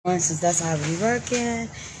Since that's how we working.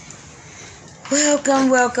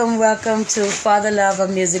 Welcome to For the Love of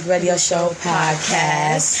Music Radio Show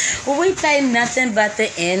podcast, where we play nothing but the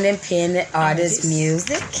independent artist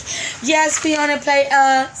music. Yes, we only play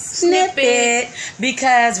a snippet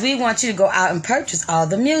because we want you to go out and purchase all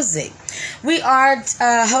the music. We are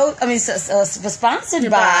sponsored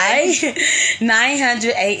by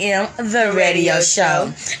 900 AM The Radio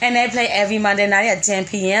Show, and they play every Monday night at 10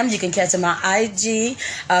 p.m. You can catch them on IG,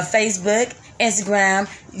 Facebook, Instagram,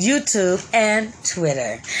 YouTube, and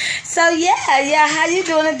Twitter. So yeah, how you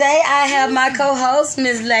doing today? I have my co-host,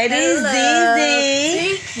 Miss Lady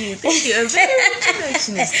ZZ. Thank you. A very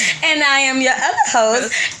introduction. And I am your other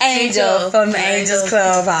host, Angel from Angel's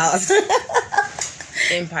Clubhouse.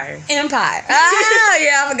 Empire. Oh,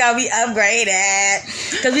 yeah, I forgot we upgraded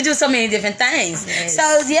because we do so many different things. Yes. So,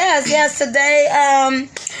 yes, today,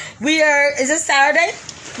 is it Saturday?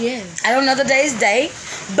 Yes. I don't know the day's date,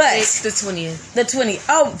 but It's the 20th. the 20th.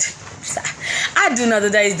 Oh, I do know the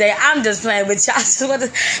day's day. I'm just playing with y'all.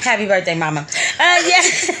 Happy birthday, Mama. Yeah.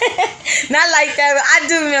 Not like that, but I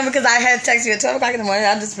do remember because I had texted you at 12 o'clock in the morning.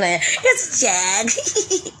 I'm just playing. It's Jag.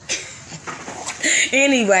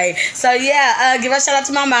 Anyway, so yeah, give a shout out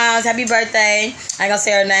to my mom. Happy birthday. I ain't gonna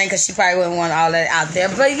say her name because she probably wouldn't want all that out there.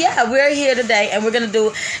 But yeah, we're here today and we're gonna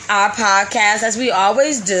do our podcast as we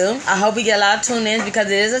always do. I hope we get a lot of tune-ins because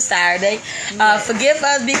it is a Saturday. Forgive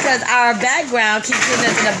us because our background keeps hitting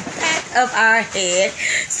us in the back of our head.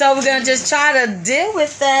 So we're gonna just try to deal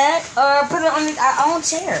with that or put it on our own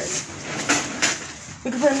chairs. We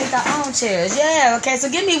can put it in our own chairs. Yeah, okay, so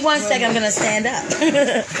give me 1 second. I'm gonna stand up.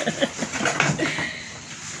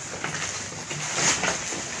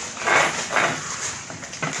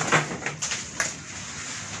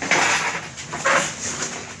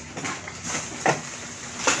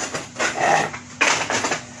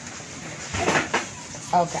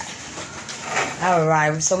 Okay. All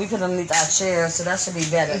right. So we put it underneath our chair, so that should be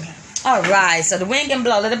better. Okay. All right. So the wind can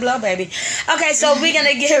blow. Let it blow, baby. Okay. So we're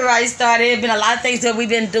gonna get right started. There's been a lot of things that we've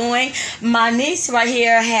been doing. My niece right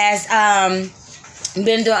here has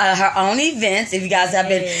been doing her own events. If you guys have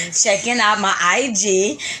been checking out my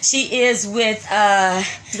IG, she is with the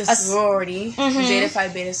sorority, Zeta Phi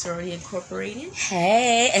Beta Sorority Incorporated.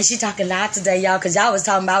 Hey, and she talking loud today, y'all, because y'all was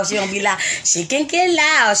talking about she don't be loud. She can get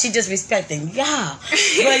loud. She just respecting y'all.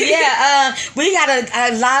 But yeah, we got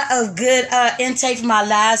a lot of good intake from our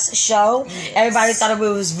last show. Yes. Everybody thought it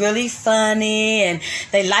was really funny and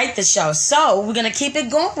they liked the show. So we're gonna keep it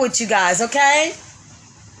going with you guys, okay?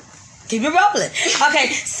 Keep it rolling.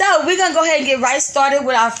 Okay, so we're going to go ahead and get right started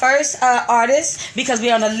with our first artist because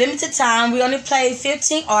we're on a limited time. We only play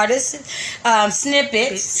 15 artists,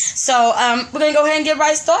 snippets. So we're going to go ahead and get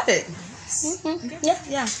right started. Okay.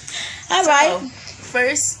 Yeah. All right.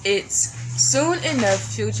 First, it's Soon Enough,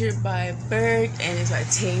 featured by Bird, and it's by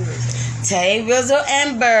Tay Rizzo. Tay Rizzo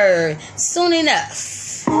and Bird. Soon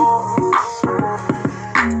Enough.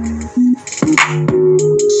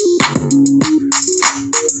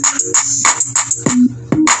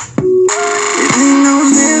 It ain't no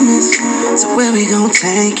limits to where we gon'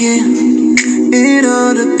 take it. It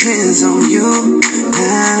all depends on you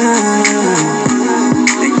now.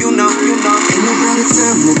 And you know, ain't no better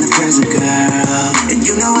time than the present, girl. And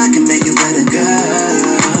you know I can make it better, girl.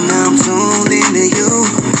 Now I'm tuned into you.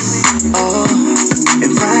 Oh,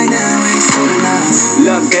 and right now ain't so enough.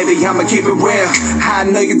 Look, baby, I'ma keep it real. I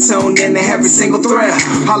know you're tuned in to every single thrill.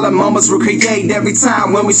 All our moments we create every time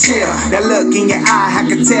when we chill. That look in your eye, I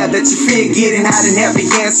can tell that you feel getting hot and heavy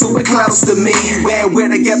and super close to me. When we're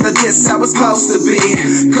together, this how it's supposed to be.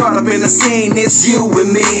 Caught up in the scene, it's you and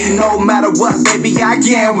me. No matter what, baby, I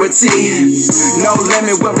guarantee. No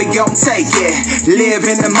limit when we gon' take it. Live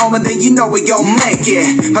in the moment, then you know we gon' make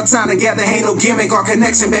it. Our time together ain't no gimmick, our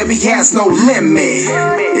connection, baby, has no limit.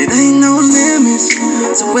 It ain't no limits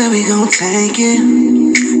to where we gon' take it.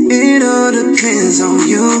 It all depends on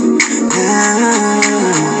you now.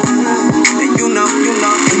 And you know, ain't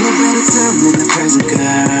no better time than the present,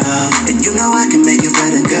 girl. And you know I can make it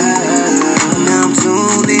better, girl. Now I'm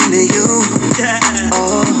tuned into you.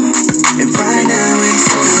 Oh, and right now it's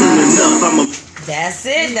soon enough. That's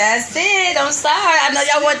it. I'm sorry. I know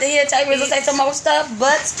y'all want to hear Tay Rizzo say some more stuff,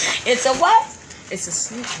 but it's a what? It's a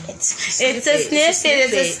snippet. It's a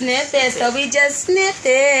snippet. So we just snipped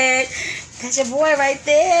it. That's your boy right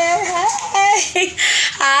there. Hey.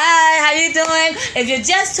 Hi, how you doing? If you're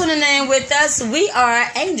just tuning in with us, we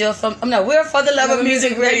are we're For the Love of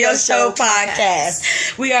Music Radio Show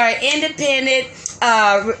podcast. We are an independent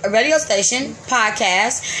radio station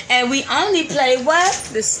podcast, and we only play what?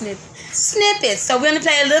 The snippet. snippets. So we're going to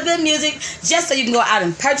play a little bit of music just so you can go out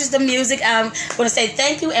and purchase the music. I want to say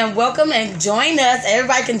thank you and welcome and join us.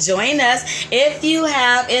 Everybody can join us. If you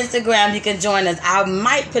have Instagram, you can join us. I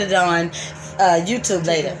might put it on YouTube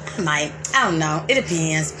later. I don't know. It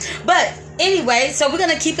depends. But anyway, so we're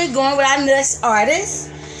going to keep it going with our next artist.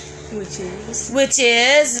 Which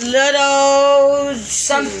is Little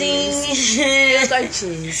something. It's like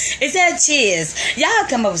Cheese. It said Cheese. Y'all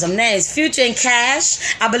come up with some names. Future and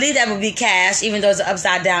Cash. I believe that would be Cash, even though it's an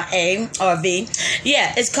upside down A or B.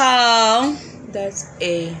 Yeah, it's called. That's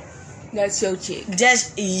your chick.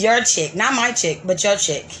 Just your chick. Not my chick, but your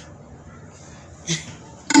chick.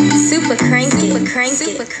 Super cranky. Super cranky.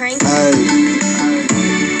 Super cranky. Hey,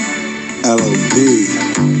 L.O.D.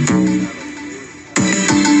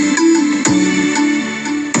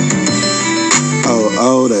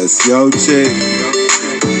 Oh, that's your chick.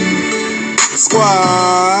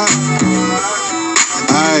 Squad.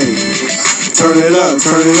 Ay, turn it up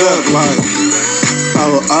like.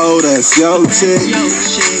 Oh, that's your chick.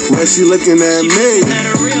 Where she looking at me?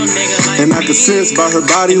 And I can sense by her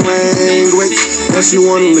body language that she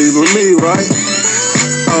wanna leave with me, right?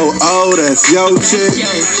 Oh, that's your chick.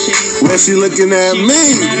 Where she looking at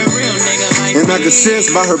me? And I can sense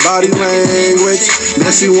by her body language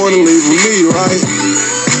that she wanna leave with me, right?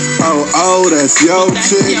 Oh, that's your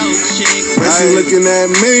chick. Where she looking at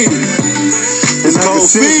me? And I can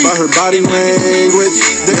sense by her body language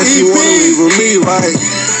that she wanna leave with me, right?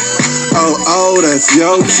 Oh, that's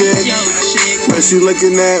your chick. Where she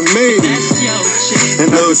looking at me?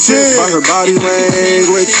 And I can sense by her body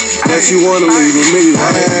language that she wanna leave with me,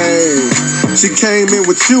 right? She came in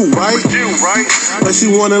with you, right? But she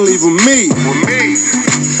wanna leave with me.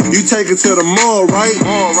 You take her to the mall, right?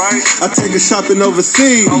 I take her shopping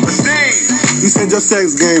overseas. You said your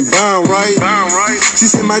sex game bound, right? She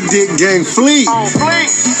said my dick game fleet.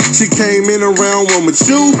 She came in around 1 with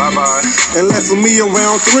you and left with me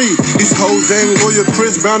around 3. These hoes ain't loyal,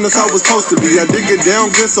 Chris Brown, that's how it's supposed to be. I dig it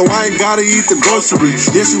down good, so I ain't gotta eat the grocery.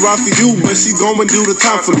 Yeah, she ride for you, but she gon' do the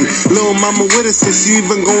time for me. Little mama with it, said she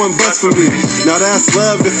even going bust for me. Now that's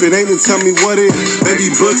love, if it ain't, then tell me what it.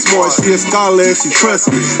 Baby book smart, she a scholar and she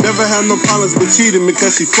trusts me. Never had no problems with cheating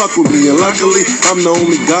because she fuck with me. And luckily, I'm the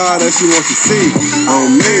only guy that she wants to see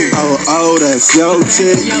on me. Oh, that's your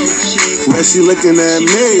chick. Where she looking at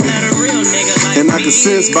me? And I can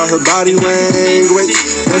sense by her body language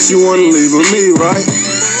that she wanna leave with me, right?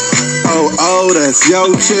 Oh, that's your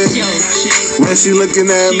chick. Where she looking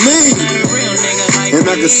at me? And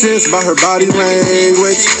I can sense by her body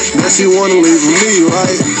language that she wanna leave with me,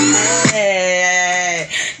 right? Hey,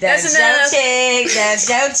 that's your chick. That's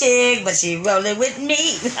your chick, but she rolling with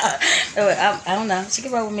me. I don't know. She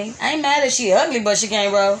can roll with me. I ain't mad if she ugly, but she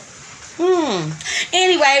can't roll.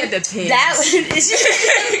 Anyway, that was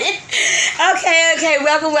okay.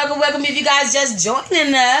 Welcome. If you guys just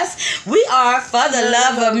joining us, we are For the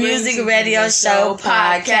Love of Music Radio Show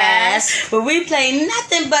podcast, where we play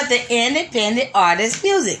nothing but the independent artist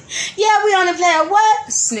music. Yeah, we only play a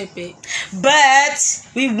what? Snippet. But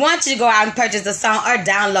we want you to go out and purchase the song or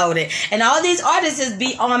download it. And all these artists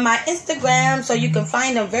be on my Instagram, so you can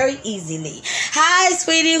find them very easily. Hi,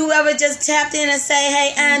 sweetie, whoever just tapped in and say,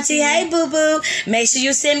 hey, auntie, hey, boo-boo. Make sure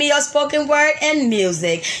you send me your spoken word and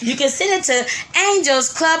music. You can send it to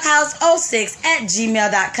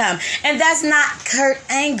angelsclubhouse06@gmail.com. And that's not Kurt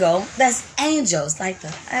Angle. That's Angels, like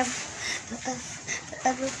the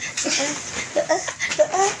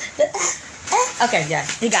Okay, yeah,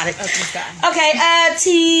 he got it. Okay,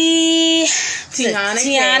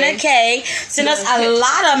 Tiana K sent us a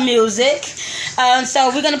lot of music.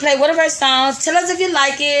 So we're going to play one of her songs. Tell us if you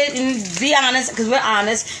like it, and be honest, because we're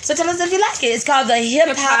honest. So tell us if you like it. It's called the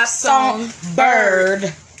hip-hop song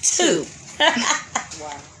Bird 2.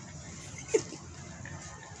 Wow.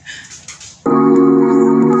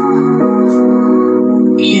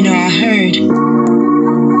 You know, I heard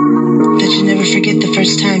that you never forget the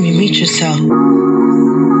first time you meet yourself.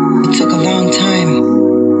 It took a long time.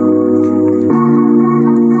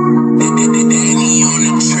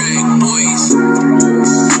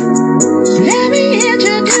 Let me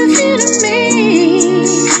introduce you to me.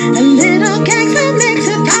 A little gangster makes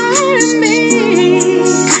a part of me.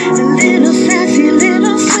 A little sassy,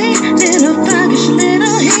 little sweet, little thuggish,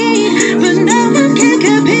 little heat. But no one can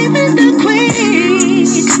compete with the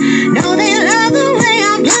queen. No, they love the way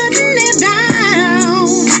I'm putting it down.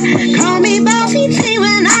 Call me bossy.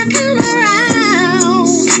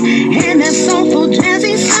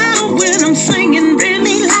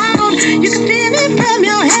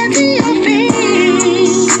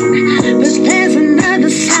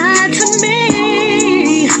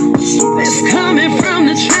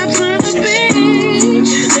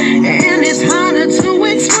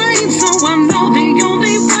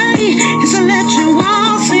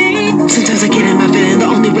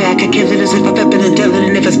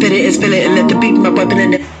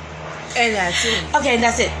 Okay,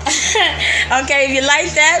 that's it. Okay, if you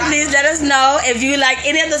like that, please let us know. If you like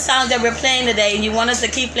any of the songs that we're playing today and you want us to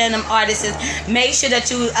keep playing them artists, make sure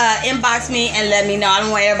that you inbox me and let me know. I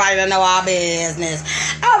don't want everybody to know our business.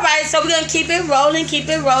 All right, so we're going to keep it rolling. Wait a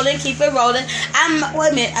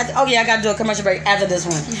minute. I got to do a commercial break after this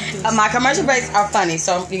one. My commercial breaks are funny,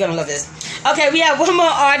 so you're going to love this. Okay, we have one more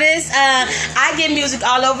artist. I get music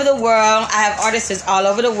all over the world. I have artists all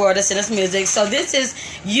over the world that send us music. So this is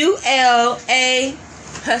ULA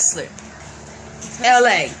Hustler.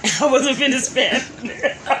 LA. I wasn't finished spin.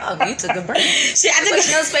 Oh, you took a break. Shit, I took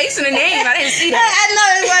no space in the name. I didn't see that. I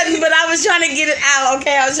know it wasn't, but I was trying to get it out.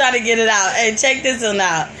 Okay, I was trying to get it out. Hey, check this one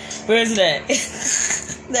out. Where's that?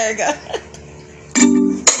 There you go.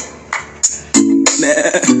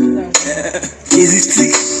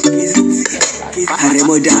 Easy.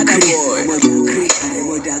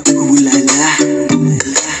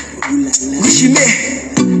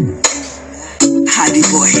 Hardy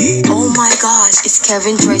boy. Oh my gosh, it's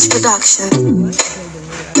Kevin Drake's production.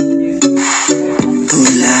 Oh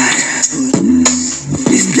Lord,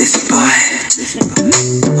 this blessed boy.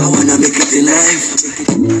 I wanna make it alive.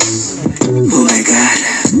 Oh my God,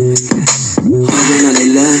 hustling on the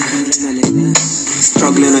learn,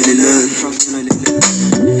 struggling on the learn.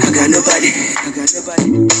 I got nobody, I got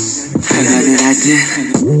nothing,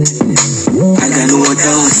 I got no one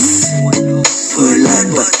else. For life,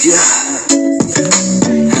 but yeah,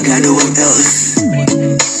 I got no one else.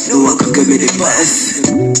 No one could give me the buzz.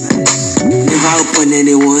 Never open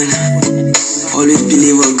anyone. Always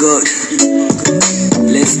believe on God.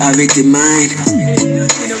 Let's have it in mind.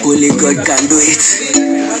 Only God can do it.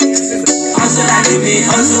 Hustle like me,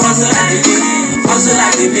 hustle like me. Hustle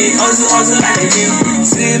like me, hustle like me.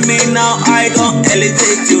 See me now, I don't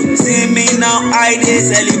elevate you. See me now, I dey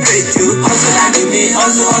celebrate you. Hustle like me,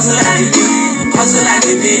 hustle like me. Hustle like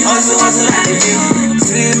me, hustle like me.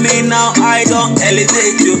 See me now, I don't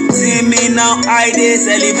elevate you. See me now, I dey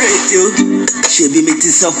celebrate you. She be me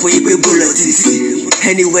to suffer, you be bullet titi.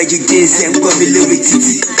 Anywhere you dance, I'm gonna be living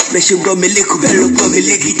titi. Me she go me lick up, hello, go me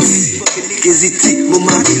lick it. Kiziti,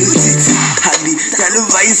 mama be lutiti. Habi, talo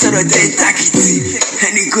vai soro de takiti.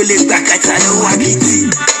 Any go lick back at talo wakiti.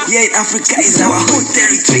 Yeah, Africa is our home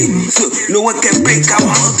territory, so no one can break our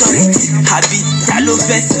authority. Habi, talo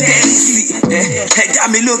first tendency. Head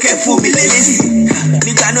me look at for me lazy.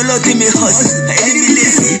 Nigga no love me hustle, I be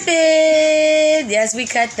lazy. Yes, we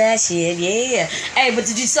cut that shit, yeah. Hey, but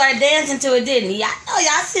did you start dancing to it, didn't you?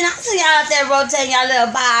 I see y'all out there rotating y'all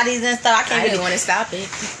little bodies and stuff. I didn't want to stop it,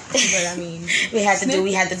 but I mean, we had to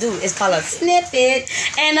do. It's called a snippet,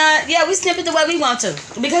 and yeah, we snip it the way we want to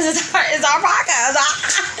because it's our podcast.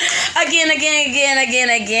 Again.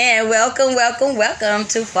 Welcome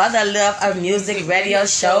to For the Love of Music Radio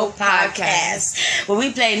Show podcast, where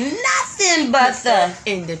we play nothing but the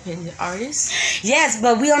independent artists. Yes,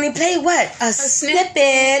 but we only play what? A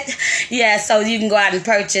snippet. Yeah, so you can go out and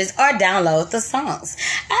purchase or download the songs.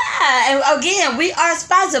 And again, we are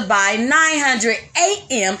sponsored by 900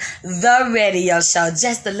 AM The Radio Show.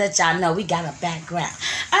 Just to let y'all know, we got a background.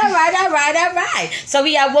 All right. So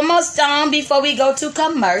we have one more song before we go to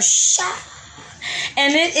commercial.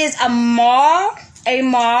 And it is Amor.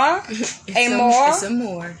 It's a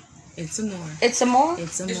more. This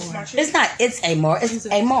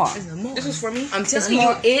is for me. I'm telling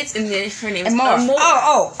you, it's and then her name is Amor.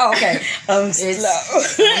 Oh, okay. It's slow.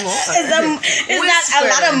 It's not a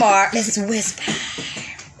lot of more. It's whisper.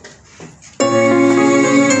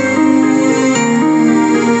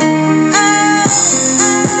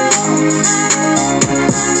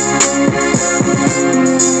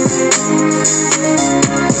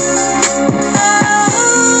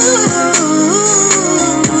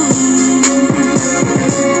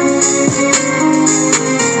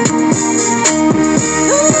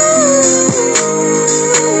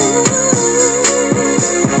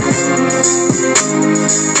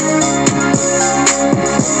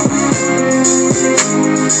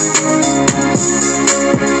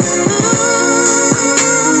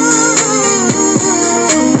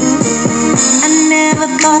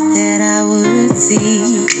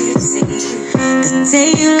 The day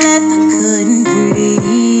you left, I couldn't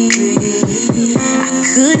breathe. I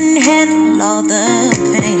couldn't handle all the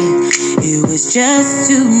pain. It was just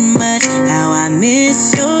too much. How I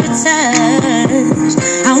miss your touch.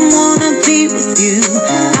 I wanna be with you. I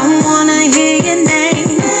wanna hear your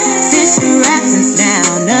name. Since your absence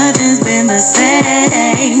now, nothing's been the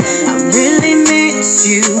same. I really miss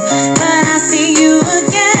you, but I see you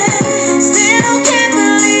again. Still can't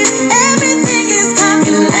believe everything is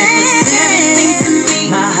coming back. Everything to me,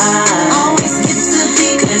 my heart always skips a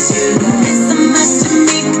beat. 'Cause you mean so much to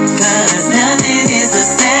me. 'Cause nothing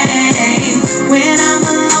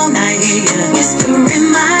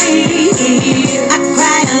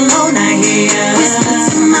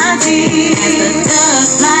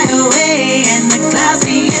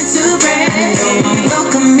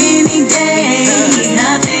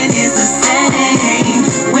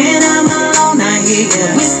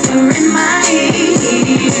ear. Whisper in my ear.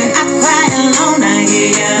 I cry alone, I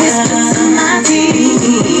hear. Whisper to my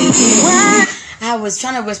teeth. I was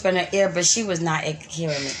trying to whisper in her ear, but she was not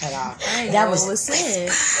hearing me at all. That was said.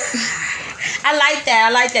 I like that.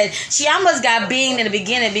 I like that. She almost got beamed in the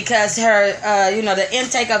beginning because her, the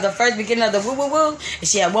intake of the first beginning of the woo woo woo. If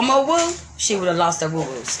she had one more woo, she would have lost her woo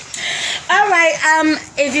woos. All right.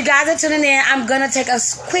 If you guys are tuning in, I'm gonna take a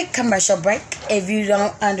quick commercial break. If you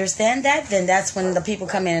don't understand that, then that's when the people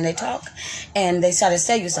come in and they talk and they start to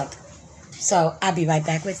say you something. So I'll be right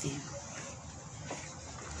back with you.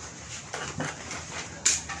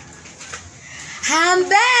 I'm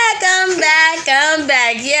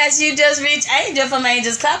back. Yes, you just reached Angel from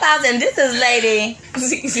Angel's Clubhouse, and this is Lady.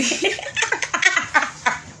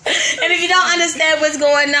 And if you don't understand what's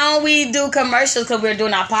going on, we do commercials because we're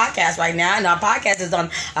doing our podcast right now, and our podcast is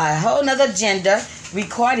on a whole nother gender,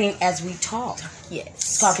 recording as we talk. Yes.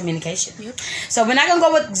 It's called communication. Yep. So we're not going to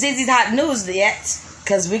go with Zizi's Hot News yet,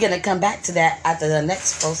 because we're going to come back to that after the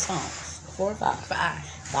next 4 songs. 4 or 5?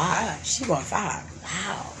 5. She going 5.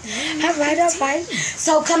 Wow. All right.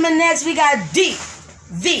 So coming next, we got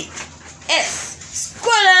DVS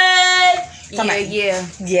Squad. Yeah.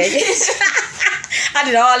 I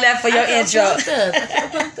did all that for your intro. I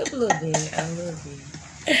pumped up a little bit.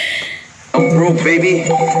 I'm broke, baby. Ain't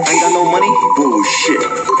got no money? Bullshit.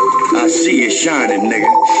 I see it shining, nigga.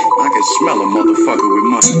 I can smell a motherfucker with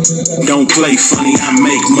money. Don't play funny, I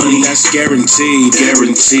make money, that's guaranteed.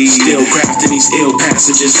 Still crafting these ill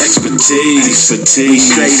passages, expertise.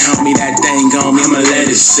 Straight homie, that thing on me, I'ma let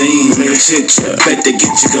it sing. Let's hit ya, bet they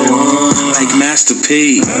get you go on like Master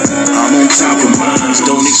P. I'm on top of mines,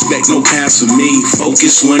 don't expect no pass from me.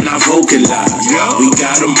 Focus when I vocalize. We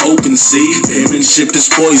got them open, see. Penmanship is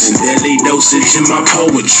poison, deadly dosage in my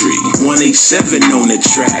poetry. 187 on the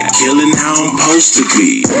track, killing how I'm supposed to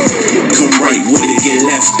be. Come right with it, get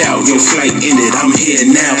left out. Your flight ended, I'm here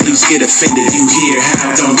now. Please get offended, you hear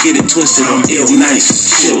how? Don't get it twisted, I'm ill nice.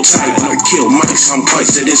 Chill tight when I kill mice, I'm quite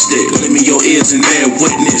sadistic. Let me your ears and bear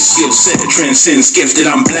witness. Skill set transcends, gifted,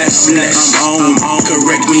 I'm blessed. I'm on,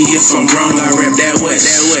 correct me if I'm wrong. I rap that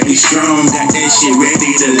west, be strong. Got that shit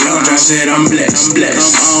ready to launch. I said I'm blessed.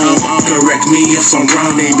 I'm on, correct me if I'm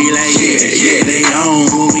wrong. They be like, yeah, they on.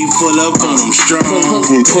 When we pull up on them strong.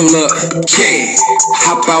 Pull up, yeah.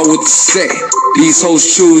 Hop out with the set. These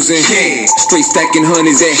hoes choosing, yeah. Straight stacking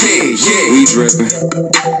honeys at, yeah. We drippin',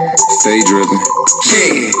 stay drippin',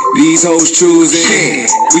 yeah. These hoes choosing, yeah.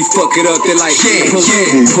 We fuck it up, they like, yeah.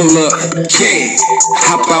 Pull up, yeah.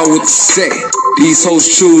 Hop out with the set. These hoes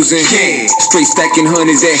choosing, yeah. Straight stacking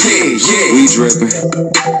honeys at, yeah. We drippin',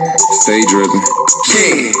 stay drippin',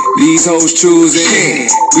 yeah. These hoes choosing, yeah.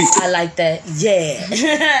 I like that, yeah.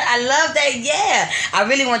 I love that, yeah. I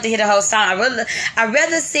really want to hear the whole song. I'd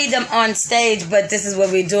rather see them on stage, but this is what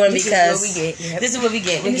we're doing because this is what we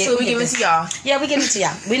get. This is what we giving to y'all. Yeah, we giving it to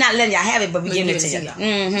y'all. We're not letting y'all have it, but we giving it to y'all.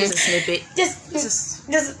 Mm-hmm. Just a snippet.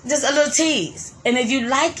 Just a little tease. And if you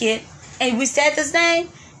like it, and we said this name,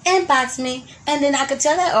 inbox me, and then I could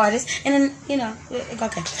tell that artist, and then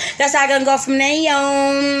okay. That's how I gonna go from there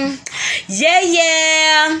on.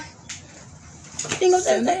 Yeah. You gonna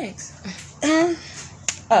say next?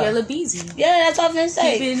 Yella Beezy. Yeah, that's what I'm gonna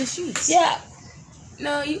say. Keep it in the streets. Yeah.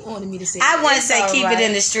 No, you wanted me to say. I want to say keep it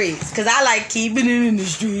in the streets because I like keeping it in the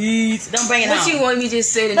streets. Don't bring it home. But you wanted me to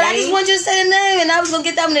just say the name. But I just want you to say the name, and I was gonna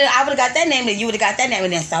get that one. I would have got that name, and you would have got that name,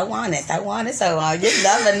 and then so on and so on and so on. You're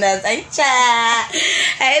loving us, ain't ya?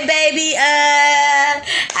 Hey, baby.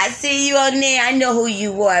 I see you on there. I know who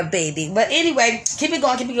you are, baby. But anyway, keep it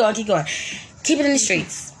going. Keep it in the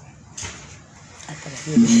streets.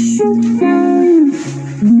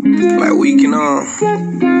 Like we can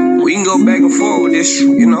go back and forth with this,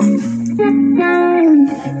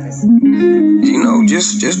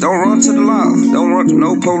 just don't run to the law. Don't run to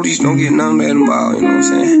no police. Don't get none of that involved. You know what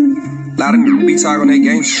I'm saying? A lot of people be talking that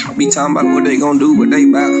game, be talking about what they gonna do, what they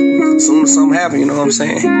about. As soon as something happen, you know what I'm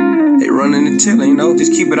saying? They running and telling,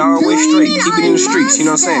 just keep it all the way straight. Keep it in the streets, you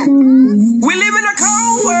know what I'm saying? We live in a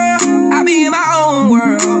cold world. I be in my own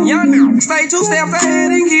world. Young niggas stay 2 steps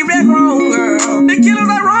ahead and keep that grown girl. The killers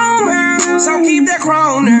are wrong girl, so keep that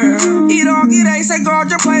crown girl. Eat or get a, say guard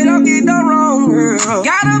your plate, don't get the wrong girl.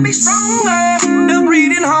 Gotta be stronger, the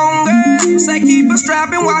breeding hunger. Say keep a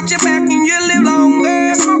strap and watch your back and you live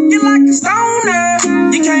longer. Smoke you like a stoner,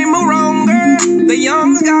 you can't move wronger. The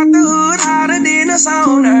young's got the hood hotter than a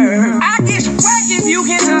sauna. I get you crack if you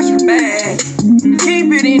can touch your bag.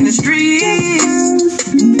 Keep it in the streets.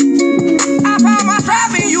 I buy my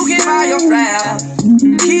strap and you can buy your strap.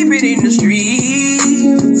 Keep it in the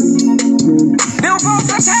streets. Them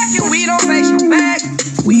folks attack you, we don't face you back.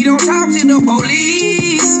 We we don't talk to the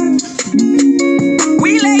police.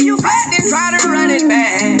 We lay you flat and try to run it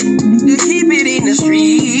back to keep it in the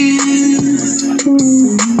streets.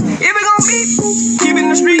 If it gon' be, keep it in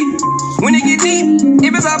the street. When it get deep,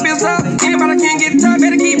 if it's up, it's up. Anybody can get tough,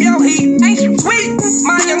 better keep your heat. Ain't sweet,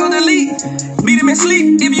 my young of the league. Beat him in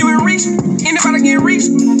sleep, if you in reach. Anybody get reached,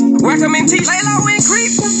 whack him and teach. Lay low and creep,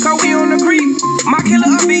 cause we on the creep. My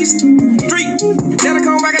killer a beast, street. That'll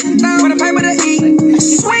come back down with a paper to eat.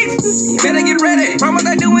 Sweet, you better get ready. Promise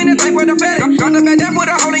they do anything for the fatty. Got the fat that put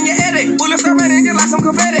a hole in your headache. Bullets are ready, just like some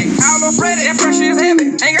confetti. All on Freddy, that pressure is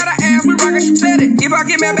heavy. Ain't got an ass, we rockin' you steady. If I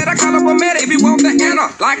get mad, better call up a medic. If you want the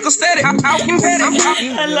anna, like a steady. Out and petty.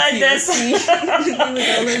 I like that song.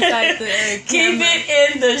 Keep it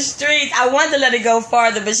in the streets. I wanted to let it go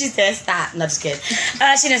farther, but she said stop. No, just kidding.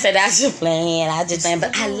 She didn't say that. I was just playing.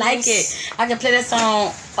 But I like it. I can play that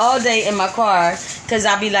song all day in my car because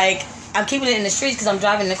I'll be like, I'm keeping it in the streets because I'm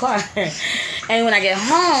driving the car. And when I get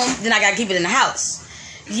home, then I got to keep it in the house.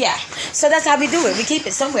 Yeah. So that's how we do it. We keep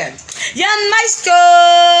it somewhere. Young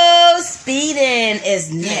Maestro Speeding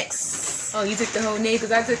is next. Oh, you took the whole name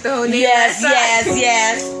because I took the whole name. Yes.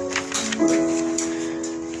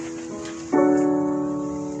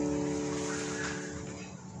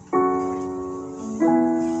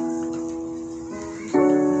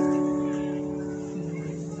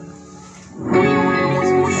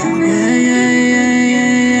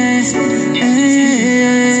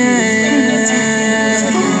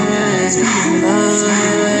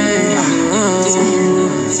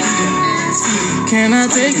 Can I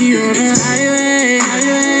take you on the highway?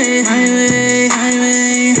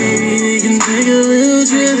 Baby, we can take a little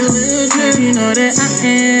trip. You know that I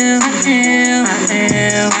am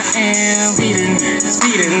speeding.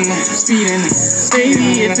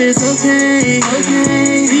 Baby, if it's okay,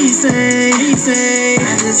 please say,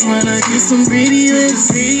 I just wanna get some pretty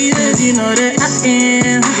lips. You know that I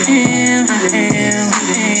am speeding.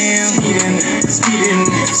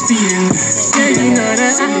 Yeah, you know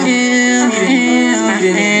that I am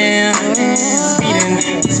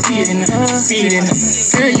speeding.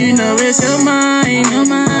 Girl, you know it's your mind. I'm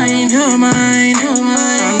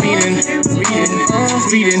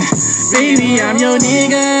speeding. Baby, I'm your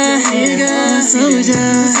nigga, soldier.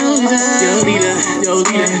 Your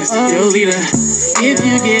leader. If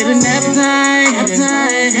you get an appetite,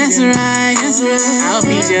 that's right. I'll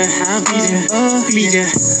feed ya.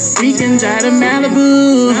 We can drive to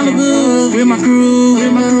Malibu with my crew.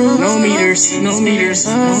 No meters.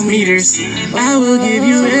 I will give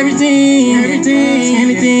you everything.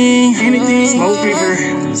 Smoke reefer.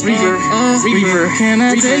 Can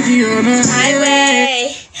I take you on the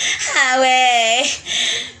highway?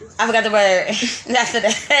 I forgot the word after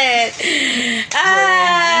that.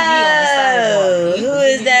 Oh, who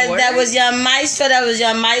is that? That was Young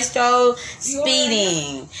Maestro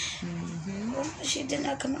Speeding. She did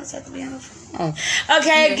not come outside to be on the phone.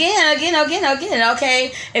 Okay, again.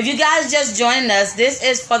 Okay, if you guys just joined us, this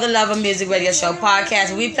is For the Love of Music Radio Show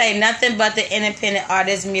podcast. We play nothing but the independent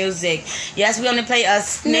artist music. Yes, we only play a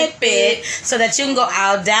snippet so that you can go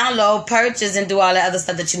out, download, purchase, and do all the other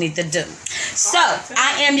stuff that you need to do. So,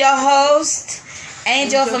 I am your host,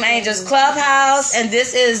 Angel from Angel's Clubhouse, and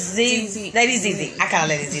this is Lady ZZ. I call her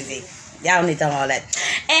Lady ZZ. Y'all don't need to know all that.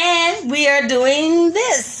 And we are doing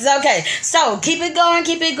this. Okay, so keep it going,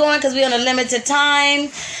 because we're on a limited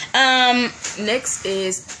time. Next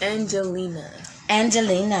is Angelina.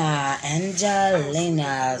 Angelina's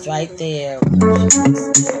right there.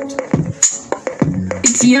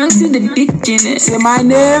 It's young to the beginning. Say my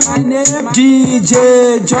name,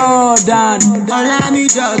 DJ Jordan. Allow me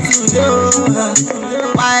just to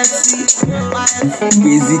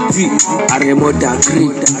Easy T, Aremoda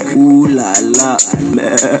Creed, ooh la la.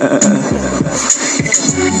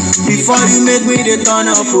 Before you make me the turn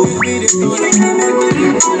up,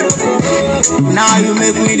 now you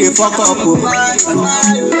make me the fuck up.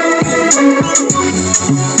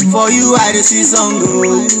 For you I the see some go.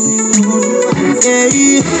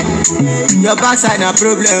 Hey, your backside a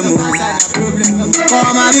problem.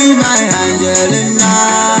 Come and be my Angelina.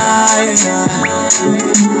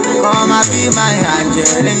 Come and be my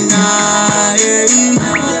Angelina.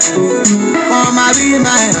 Come and be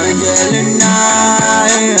my Angelina.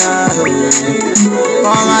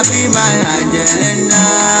 Come and be my Angelina.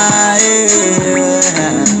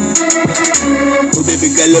 Oh baby,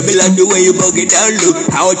 Baby girl, me like the way you bug it down low.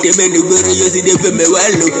 I want them in the good and you see them for me well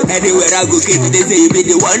low. Anywhere I go, keep they say you be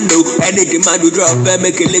the one though. Anything man do drop and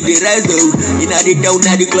make it live the rest though. You know the down,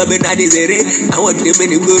 now the club and now the city. I want them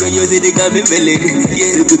in the good and you see they got me feeling.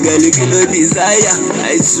 Yeah, baby girl, you no desire.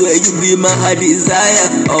 I swear you be my heart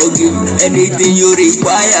desire. I'll give anything you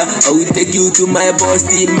require. I will take you to my boss,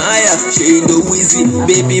 Team Maya. She no Wizzy,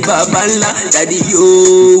 baby Babala. Daddy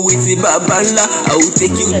yo, Wizzy Babala. I will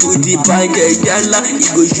take you to the Panjala. He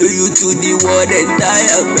go show you to the world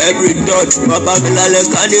entire. Every dot, Papa Milale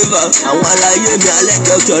Carnival. I wanna hear me, I let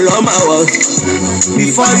you tell all my work.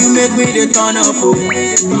 Before you make me the turn up, oh.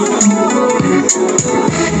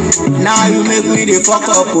 Now you make me the fuck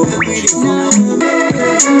up, oh.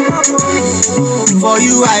 For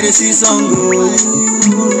you I dey see some good.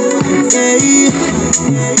 Hey,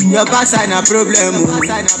 your backside na problem, oh.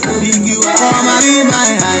 Big you come and be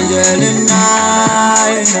my Angelina.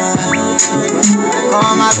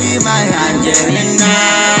 Come and be my Angelina.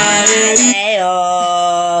 Hey,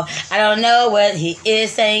 oh, I don't know what he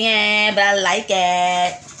is saying, but I like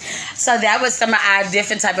it. So that was some of our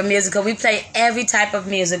different type of music. We play every type of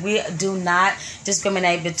music. We do not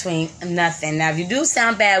discriminate between nothing. Now, if you do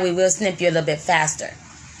sound bad, we will snip you a little bit faster.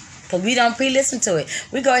 Because we don't pre-listen to it.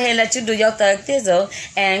 We go ahead and let you do your thug thizzle.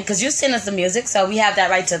 And because you send us the music, so we have that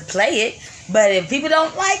right to play it. But if people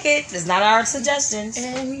don't like it, it's not our suggestions.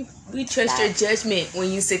 And we trust your judgment when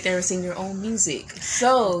you sit there and sing your own music.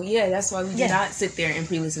 So, yeah, that's why we do not sit there and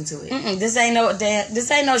pre-listen to it. This ain't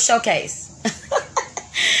no showcase.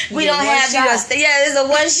 We don't have shot. it's a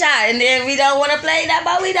one shot, and then we don't want to play that,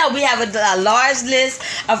 but we don't. We have a large list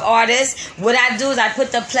of artists. What I do is I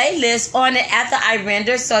put the playlist on it after I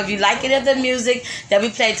render. So if you like any of the music that we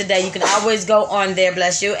played today, you can always go on there,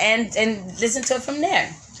 bless you, and listen to it from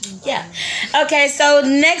there. Yeah. Okay, so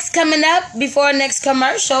next coming up before next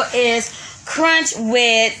commercial is Crunch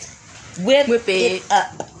with Whip It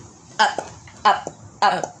Up.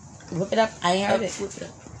 Whip it up. I ain't heard it. Whip it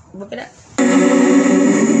up. Whip it up.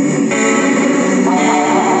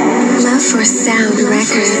 Love for Sound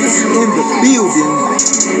Records. In the building,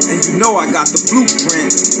 and you know I got the blueprint.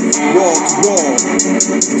 Wall to wall,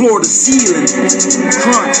 floor to ceiling.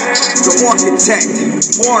 Crunch, the architect.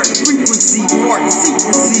 Part frequency, part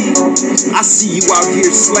secrecy. I see you out here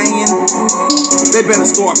slaying. They better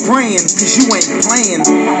start praying, cause you ain't playing.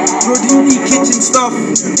 Girl, do you need kitchen stuff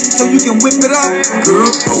so you can whip it up? Girl,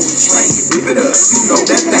 oh, slang it, whip it up. You know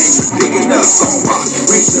that thing is big enough. Gon' rock,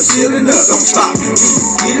 raise the ceiling up. Don't stop,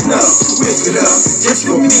 get enough. Whip it up, just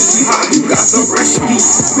for me. How you got the recipe?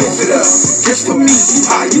 Whip it up, just for me.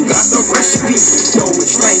 How you got the recipe? Know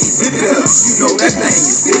it's slang it, whip it up. You know that thing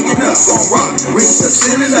is big enough. Gon' rock, raise the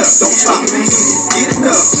ceiling up. Don't stop, get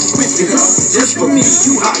enough. Whip it up, just for me.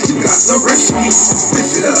 How you got the recipe?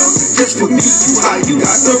 Whip it up, just for me. How you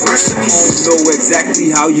got the recipe? Know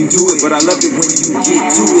exactly how you do it, but I love it when you get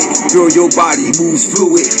to it. Girl, your body moves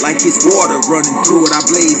fluid like it's water running through it. I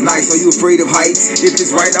blaze nice. Are you afraid of heights? If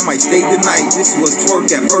it's right, I might stay the night. This was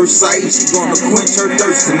twerk at first sight. She gonna quench her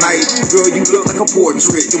thirst tonight. Girl, you look like a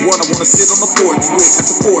portrait. The one I wanna sit on the porch with. At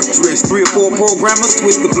the fortress. 3 or 4 programmers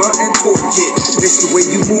twist the blunt and torch it. It's the way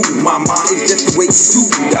you move, mama. It's just the way you do.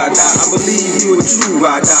 I believe you a true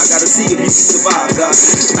ride. Gotta see if you can survive.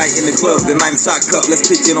 Night in the club, the night shot cup. Let's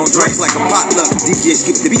pitch it on drinks like a potluck. DJ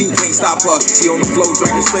skip the beat, can't stop us. She on the flow,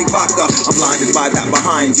 drinking straight vodka. I'm blinded by that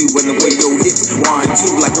behind you. When the way your hips wind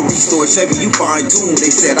too, like a restored Chevy, you fine tune.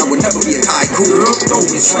 They said I would never be a tycoon. Girl, don't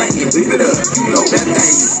be slanging, whip it up. You know that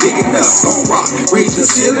thing is big enough. Gon' rock, raise the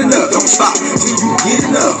ceiling up. Don't stop till you get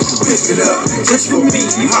enough. Whip it up, just for me.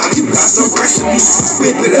 How you got the recipe?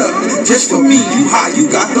 Whip it up, just for me. How you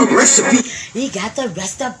got the recipe? We got the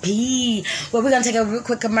recipe. Well, we're gonna take a real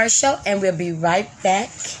quick commercial, and we'll be right back.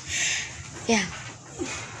 Yeah.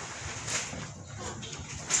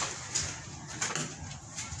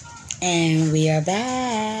 And we are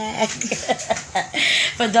back.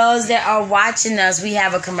 For those that are watching us, we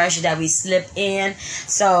have a commercial that we slip in.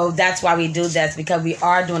 So that's why we do that, because we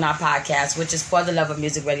are doing our podcast, which is For the Love of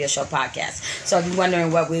Music Radio Show podcast. So if you're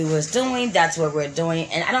wondering what we was doing, that's what we're doing.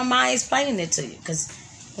 And I don't mind explaining it to you, because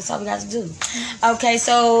that's all we got to do. Okay,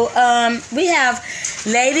 so we have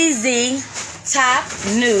Lady Z Top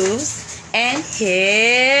News. And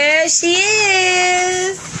here she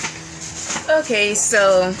is. Okay,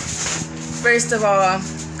 so first of all,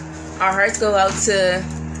 our hearts go out to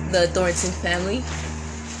the Thornton family,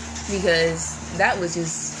 because that was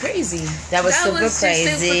just crazy. That was super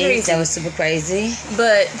crazy. That was super crazy.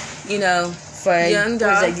 But, you know, for Young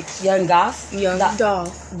Dolph. Young Dolph? Young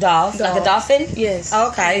Dolph. Dolph. Like a dolphin? Yes.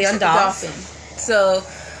 Okay, Young Dolph. So,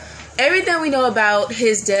 everything we know about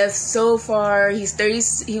his death so far, he was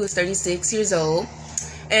 36 years old,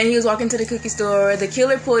 and he was walking to the cookie store. The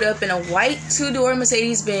killer pulled up in a white 2-door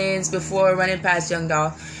Mercedes-Benz before running past Young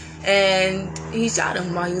Dolph, and he shot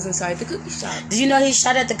him while he was inside the cookie shop. Did you know he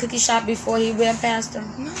shot at the cookie shop before he ran past him?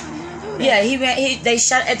 No, I didn't know that. Yeah, they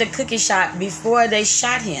shot at the cookie shop before they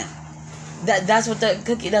shot him. That's what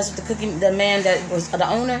the man that was the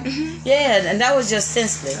owner. Mm-hmm. Yeah, and that was just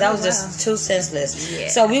senseless. That was just too senseless. Yeah.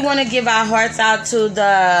 So we want to give our hearts out to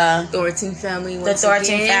the Thornton family.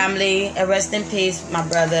 Family. Rest in peace, my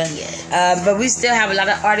brother. Yeah. But we still have a lot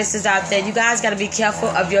of artists out there. You guys got to be careful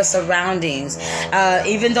of your surroundings.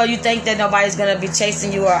 Even though you think that nobody's gonna be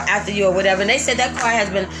chasing you or after you or whatever. And they said that car has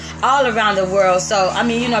been all around the world. So I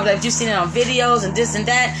mean, you know, like you've seen it on videos and this and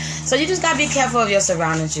that. So you just gotta be careful of your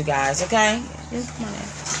surroundings, you guys. Okay. Come on in.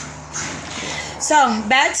 So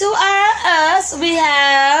back to us. We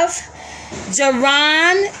have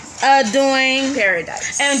Jerron doing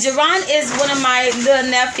Paradise, and Jerron is one of my little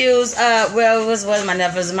nephews. Well, it was one of my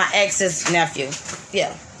nephews, my ex's nephew.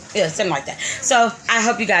 Yeah, something like that. So I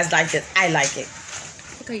hope you guys like it. I like it.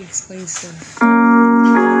 Okay, you explain stuff.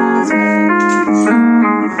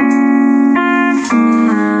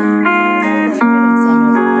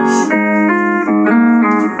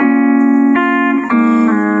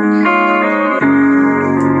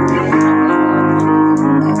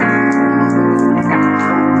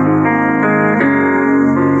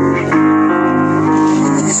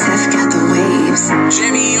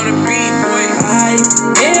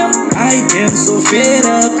 I am so fed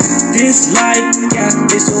up. This life got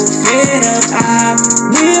me so fed up. I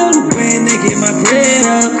will when they get my bread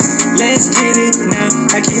up. Let's get it now.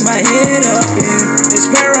 I keep my head up in this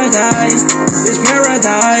paradise. This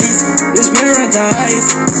paradise. This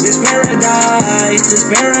paradise. This paradise. This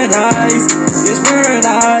paradise. This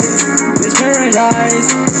paradise. This paradise.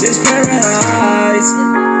 This paradise.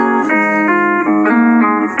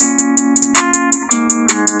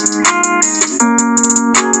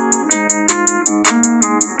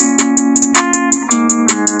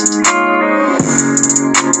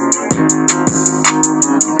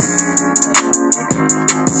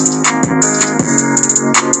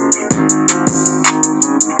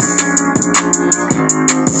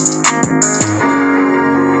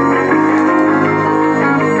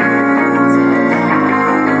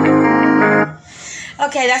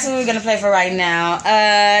 Okay, that's what we're gonna play for right now.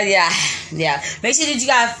 Yeah. Make sure that you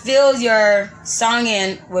guys fill your song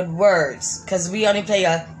in with words, cause we only play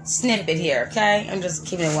a snippet here. Okay, I'm just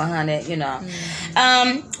keeping it 100. You know.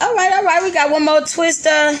 All right. We got one more twist. Is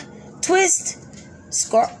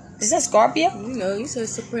that Scorpio? You know, you said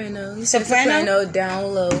soprano. You Soprano? said soprano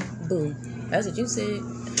down low, boom. That's what you said.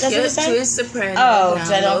 That's what it said? Twist soprano. Oh,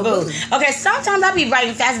 down low, boom. boom. Okay, sometimes I be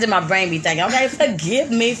writing faster than my brain be thinking. Okay,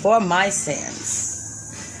 forgive me for my sins.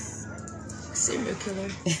 Serial killer.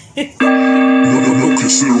 No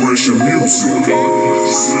consideration music.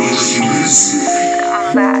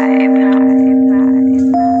 Vibe.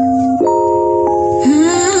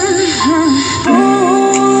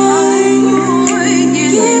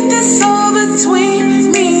 Keep this all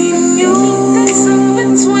between me and you. This all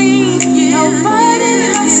between you. Nobody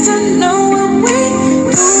has to know what we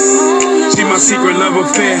do. She my secret love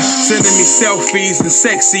affair, sending me selfies in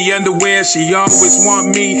sexy underwear. She always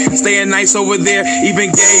want me, staying nice over there.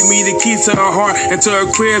 Even gave me the key to her heart and to her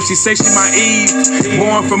crib. She say she my Eve,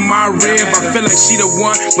 born from my rib. I feel like she the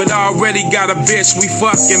one, but I already got a bitch. We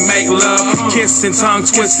fucking make love, kissing, tongue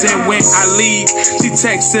twisting when I leave. She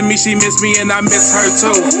texting me, she miss me and I miss her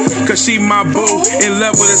too. Cause she my boo, in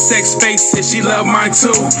love with a sex face and she love mine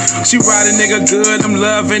too. She ride a nigga good, I'm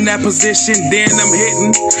loving that position. Then I'm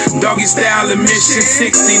hitting doggy style admission,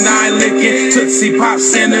 69 licking, Tootsie Pop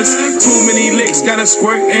centers. Too many licks, got a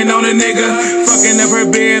squirting on a nigga. Fucking up her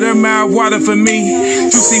bed, her mouth water for me.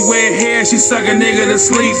 Juicy wet hair, she suck a nigga to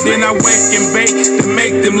sleep. Then I wake and bake to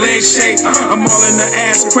make them legs shake. I'm all in the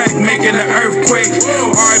ass crack, making an earthquake.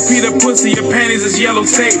 R.I.P. the pussy, your panties is yellow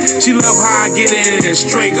tape. She love how I get in and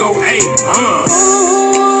straight go 8.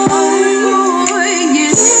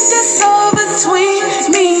 That's all between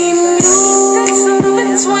me and you. That's all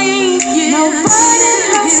between you. Nobody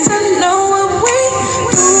has to know what we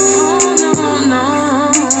do. No.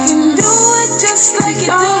 You can do it just like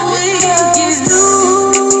you always do.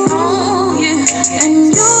 Oh, yeah. And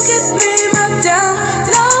you can be my down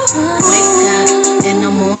low.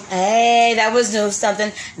 Hey, that was new.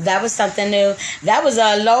 That was something new. That was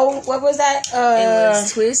a low. What was that? It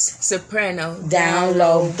was Twist Soprano. Down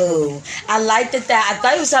low, boo. I liked it. That I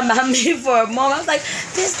thought he was talking about me for a moment. I was like,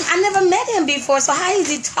 I never met him before, so how is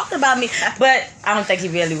he talking about me? But I don't think he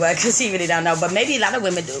really was, because he really don't know. But maybe a lot of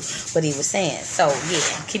women do what he was saying. So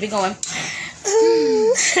yeah, keep it going.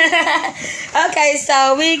 Okay,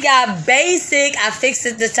 so we got Basic. I fixed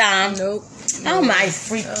it this time. Nope. Oh my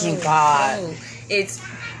freaking God. No. It's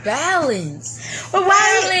Balance. Well,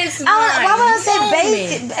 why would I say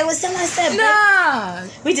Basic? Basic? It was something I said. Nah.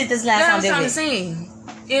 We did this last time, didn't we? To sing.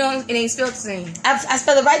 It ain't spelled the same. I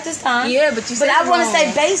spelled it right this time. Yeah, but you said I want to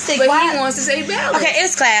say Basic. But why? he wants to say Balance. Okay,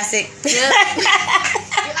 it's classic. Yeah.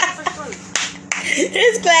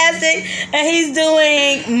 It's classic. And he's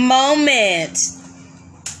doing Moment.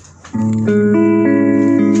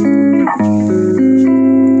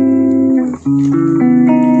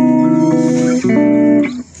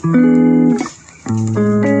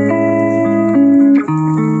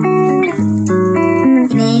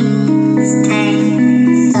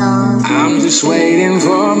 I'm just waiting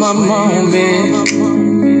for my moment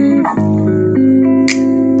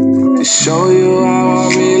to show you how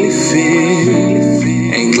I really feel.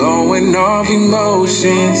 Ain't going off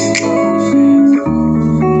emotions.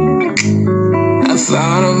 I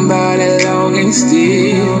thought about it long and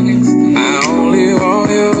still. I only want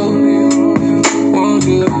you, want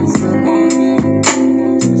you, want you.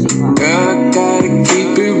 Girl, I gotta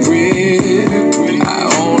keep it real. I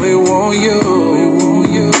only want you.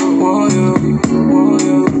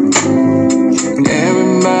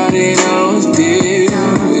 Everybody knows this.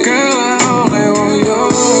 Girl, I only want you.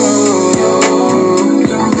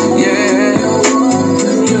 Yeah.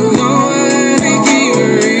 No, I ain't keep it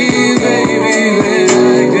real, baby.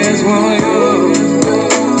 I just want you.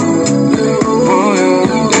 Want you,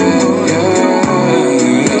 yeah.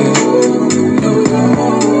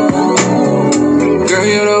 Girl,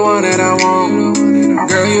 you're the one that I want.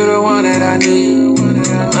 Girl, you're the one that I need.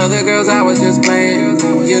 Other girls I was just playing.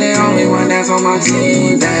 You're the only one that's on my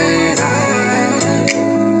team that I like.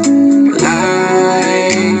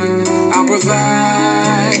 I'll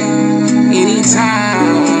provide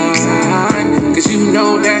anytime, cause you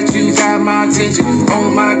know that you got my attention. Oh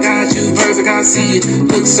my God, you perfect, I see it.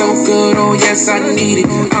 Look so good, oh yes, I need it.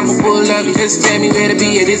 I'ma pull up, you just tell me where to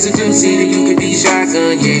be. It's a two-seater, you could be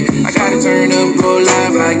shotgun, yeah. I gotta turn up, go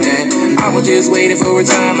live like that. I was just waiting for a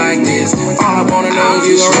time like this. All I wanna know is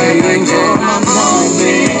you right like that.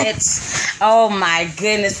 Oh my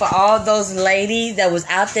goodness, for all those ladies that was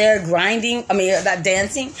out there grinding,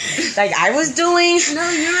 dancing, like I was doing. No,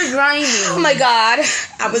 you were grinding. Oh my God,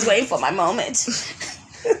 I was waiting for my moment.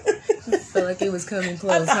 Felt like it was coming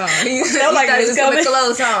close, huh? You felt like it was coming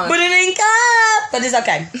close, huh? But it ain't come. But it's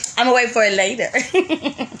okay. I'm gonna wait for it later.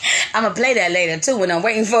 I'm gonna play that later too when I'm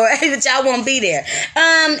waiting for it. But y'all won't be there.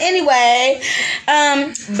 Anyway,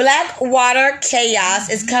 Blackwater Chaos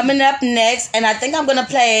is coming up next, and I think I'm gonna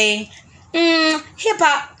play hip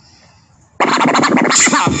hop.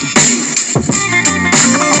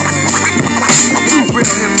 Real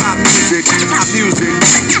hip hop music, hip-hop music.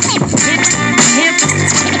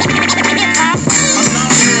 Hip-hop.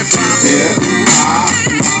 Yeah.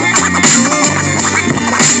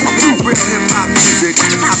 Real hip-hop music,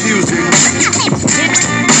 hip-hop music.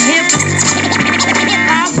 Hip-hop.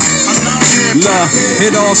 Love,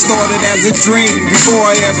 it all started as a dream before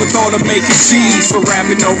I ever thought of making cheese for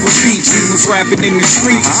rapping over beats. We was rapping in the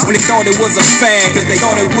streets when they thought it was a fad, cause they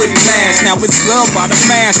thought it wouldn't last. Now it's loved by the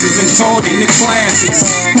masses and taught in the classes.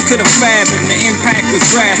 Who could have fathomed the impact was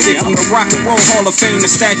drastic? From the Rock and Roll Hall of Fame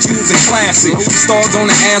to statues and classics. Stars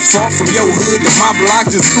on the asphalt from your hood to my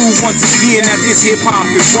block just prove once again that this hip hop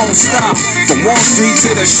it won't stop. From Wall Street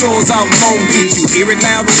to the shores out Long Beach, you hear it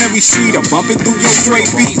loud on every street. I'm bumping through your Dre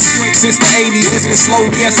beats. Since the 80s, it's been slowly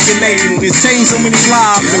escalating. It's changed so many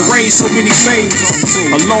lives and raised so many faces.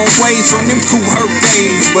 A long ways from them Kool Herc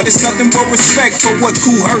days, but it's nothing but respect for what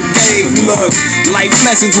Kool Herc gave. Look, life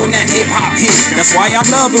lessons when that hip hop hit. That's why I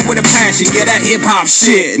love it with a passion. Yeah, that hip hop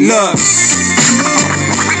shit. Look.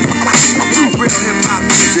 Real hip hop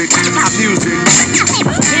music, hip-hop music.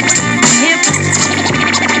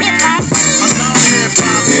 Hip-hop.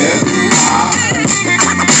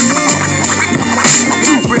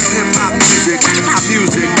 Real hip-hop music, hip-hop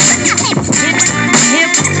music.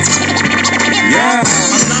 Yeah.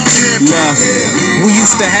 Yeah, we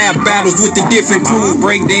used to have battles with the different crews.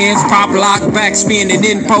 Breakdance, pop lock, backspin, and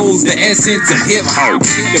impose the essence of hip hop.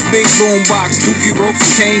 The big boom box, dookie ropes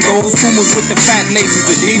and tangos, Pumas with the fat laces,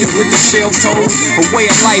 Adidas with the shell toes. A way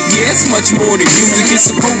of life, yeah, it's much more than music. It's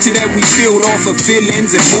a culture that we build off of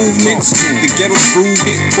feelings and movements. The ghetto screwed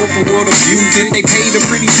it, corporate world abused it. They paid a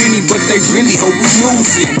pretty penny, but they really hope we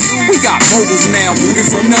lose it. We got moguls now, rooted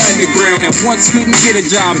from the underground, that once couldn't get a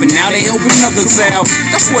job, and now they helping others out.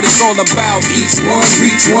 That's what it's all about. Each one,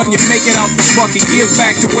 reach one. You make it out the bucket, give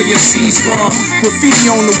back to where your seeds from. Graffiti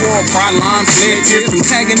on the wall, pride lines, flare tips, from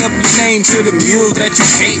tagging up your name to the mules that you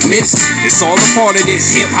can't miss. It's all a part of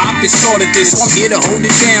this. Hip hop that started this. So I'm here to hold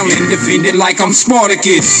it down and defend it like I'm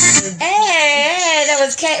Spartacus. Hey, that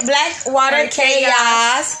was Blackwater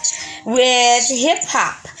Chaos with hip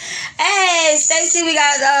hop. Hey, Stacy, we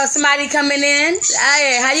got somebody coming in.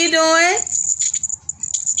 Hey, how you doing?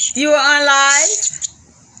 You were on live.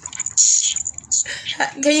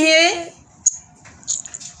 Can you hear it?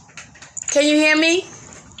 Can you hear me?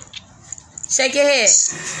 Shake your head.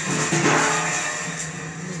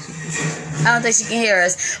 I don't think she can hear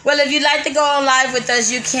us. Well, if you'd like to go on live with us,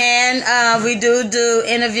 you can. We do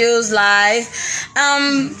interviews live.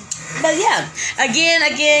 But yeah, again,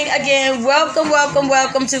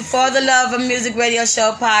 welcome to For the Love of Music Radio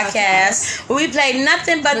Show podcast, where we play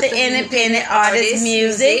nothing but the independent artist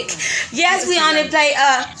music. Yes, we only play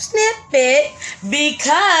a snippet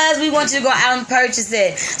because we want you to go out and purchase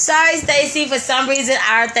it. Sorry, Stacy, for some reason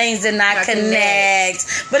our things did not connect.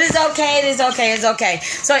 But it's okay.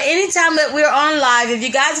 So anytime that we're on live, if you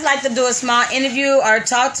guys would like to do a small interview or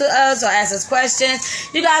talk to us or ask us questions,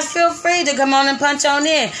 you guys feel free to come on and punch on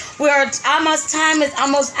in. Time is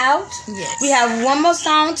almost out. Yes. We have one more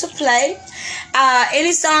song to play.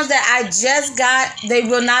 Any songs that I just got, they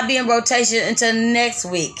will not be in rotation until next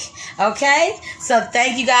week. Okay? So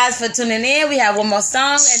thank you guys for tuning in. We have one more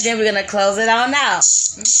song and then we're going to close it on out.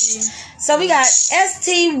 Okay. So we got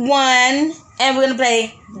ST1 and we're going to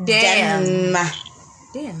play Damn.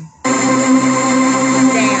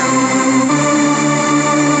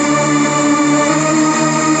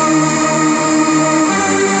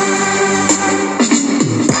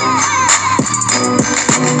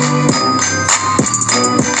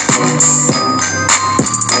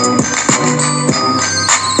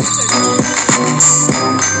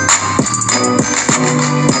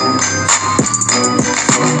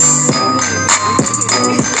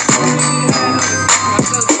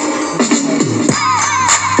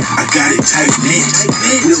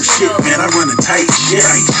 Real shit, man, I run a tight shit.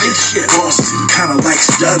 Boston, kinda like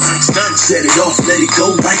Stunner. Set it off, let it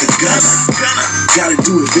go like a gunner. Gotta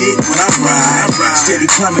do it big when I ride. Steady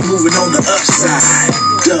climbing, moving on the upside.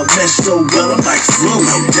 Dub mesh so well, I'm like flu,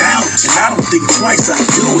 no doubt. And I don't think twice I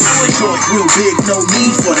do it. Talk real big, no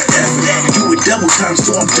need for the effort. Do it double time,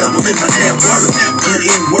 so I'm doubling my net worth. Put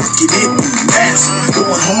in work, it in massive.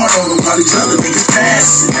 Going hard on them while these other niggas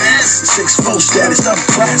passing. 6'4" status, I'm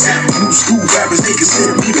classic. New school rappers, they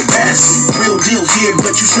consider me the bastard. Real deal here,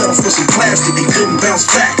 but you settle for some plastic. They couldn't bounce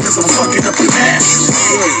back, cause I'm fucking up the mattress.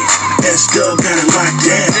 Yeah, S-Dub got it locked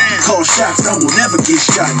down. Call shots, I will never get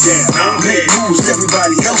shot down. Make moves,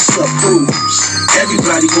 everybody else approves.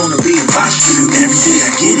 Everybody wanna be in my shoes. Every day I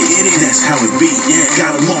get it, that's how it be.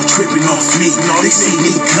 Got them all tripping off me. They see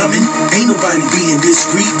me coming, ain't nobody being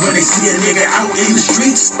discreet. When they see a nigga out in the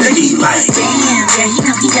streets, they be like, damn, yeah, you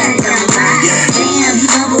know he got it on the line. Damn, he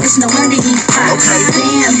humble, it's no wonder he pop.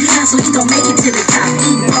 Damn, he hustle, he gon' make it to the top.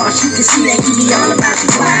 Eating bars, you can see that he be all about the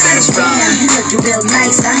grind. Damn, he looking real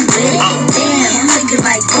nice, I'm with it. Damn, I'm looking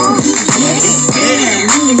like, oh, he get it. Damn,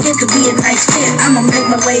 me and him could be a nice fit. I'ma make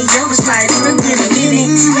my way over, slide through in a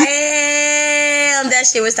minute. Damn, that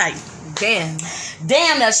shit was tight.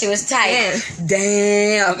 Damn, that shit was tight.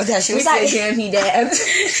 Damn, that shit was tight. Damn, he dabbed.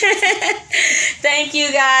 Thank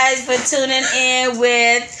you guys for tuning in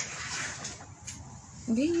with.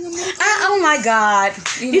 Oh my God!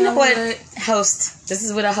 You know what? Host. This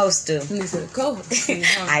is what a host do.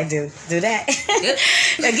 I do that. Yep.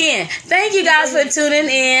 Again, thank you guys for tuning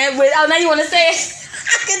in. With now you want to say it?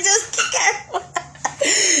 I can just keep going.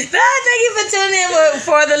 Thank you for tuning in with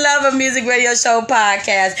For the Love of Music Radio Show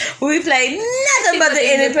podcast, where we play nothing but the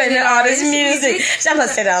independent artist music. I'm gonna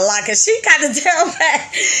say that a lot because she kind of tell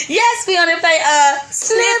that. Yes, we only play a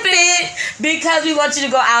snippet because we want you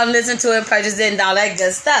to go out and listen to it, purchase it, and all that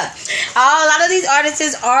good stuff. A lot of these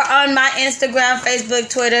artists are on my Instagram, Facebook,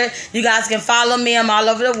 Twitter. You guys can follow me. I'm all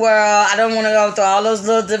over the world. I don't want to go through all those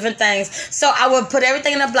little different things. So I will put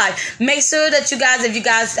everything in the blog. Make sure that you guys, if you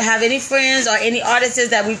guys have any friends or any artists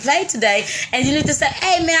that we played today, and you need to say,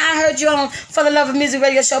 hey man, I heard you on For the Love of Music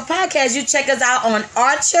Radio Show podcast. You check us out on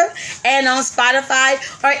Archer and on Spotify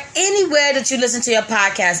or anywhere that you listen to your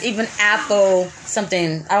podcast, even Apple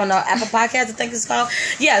something, I don't know, Apple Podcasts I think it's called.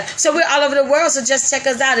 Yeah, so we're all over the world, so just check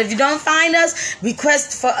us out. If you don't find us,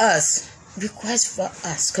 request for us,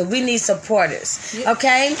 because we need supporters. Yep.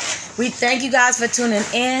 Okay, we thank you guys for tuning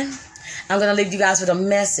in. I'm gonna leave you guys with a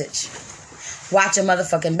message. Watch your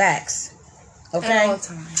motherfucking backs. Okay,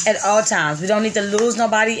 at all times. We don't need to lose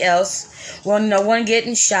nobody else. Well, no one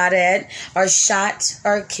getting shot at or shot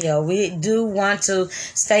or killed. We do want to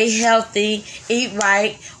stay healthy, eat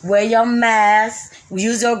right, wear your mask,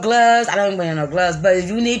 use your gloves. I don't wear no gloves, but if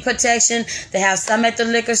you need protection, they have some at the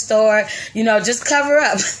liquor store. You know, just cover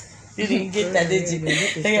up. You didn't get that, did you?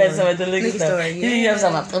 They had some at the liquor store. You didn't have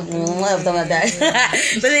something like that.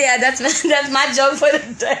 But yeah, that's my joke for the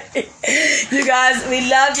day. You guys, we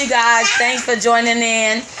love you guys. Thanks for joining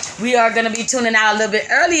in. We are going to be tuning out a little bit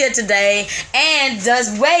earlier today. And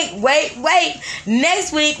just wait.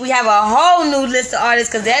 Next week, we have a whole new list of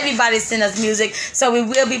artists because everybody sent us music. So we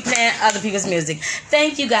will be playing other people's music.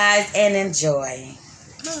 Thank you guys and enjoy.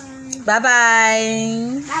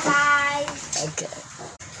 Bye-bye. Bye-bye. Okay.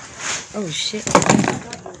 Oh shit.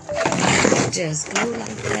 Just go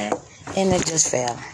like that and it just fell.